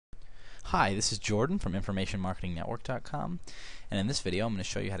Hi, this is Jordan from InformationMarketingNetwork.com, and in this video I'm going to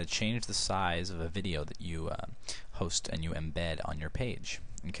show you how to change the size of a video that you host and you embed on your page.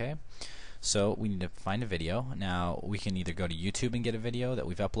 Okay, so we need to find a video. Now we can either go to YouTube and get a video that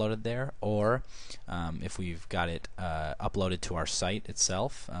we've uploaded there, or if we've got it uploaded to our site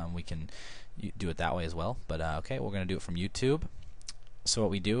itself, we can do it that way as well. But okay, we're going to do it from YouTube. So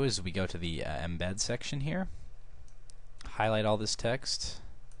what we do is we go to the embed section here, highlight all this text,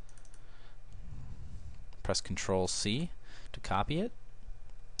 press Control-C to copy it.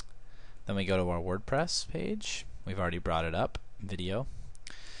 Then we go to our WordPress page. We've already brought it up, video.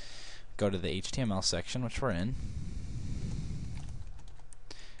 Go to the HTML section, which we're in,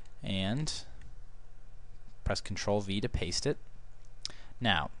 and press Control-V to paste it.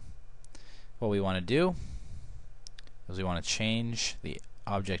 Now, what we want to do is we want to change the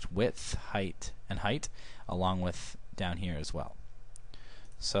object width, height, along with down here as well.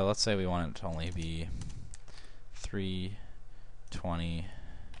 So let's say we want it to only be 320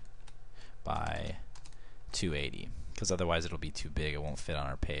 by 280, because otherwise it'll be too big, it won't fit on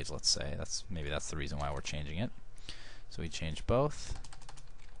our page. Let's say maybe that's the reason why we're changing it. So we change both,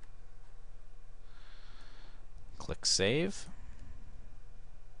 click Save.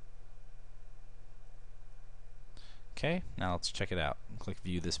 Okay, now let's check it out. Click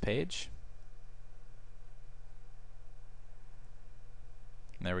View this page.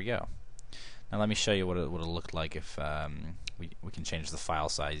 There we go. Now let me show you what it would have looked like if we can change the file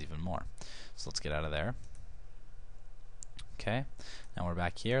size even more. So let's get out of there. Okay, now we're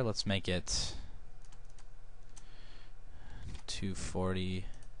back here. Let's make it 240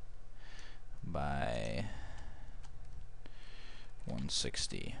 by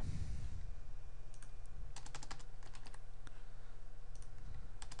 160.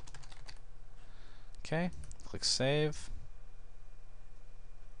 Okay, click Save.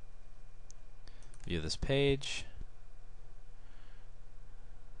 View this page.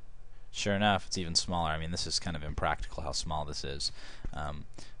 Sure enough, it's even smaller. I mean, this is kind of impractical how small this is,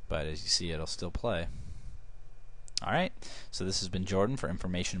 but as you see, it'll still play. Alright, so this has been Jordan for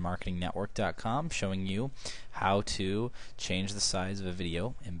InformationMarketingNetwork.com, showing you how to change the size of a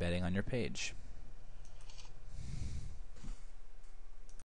video embedding on your page.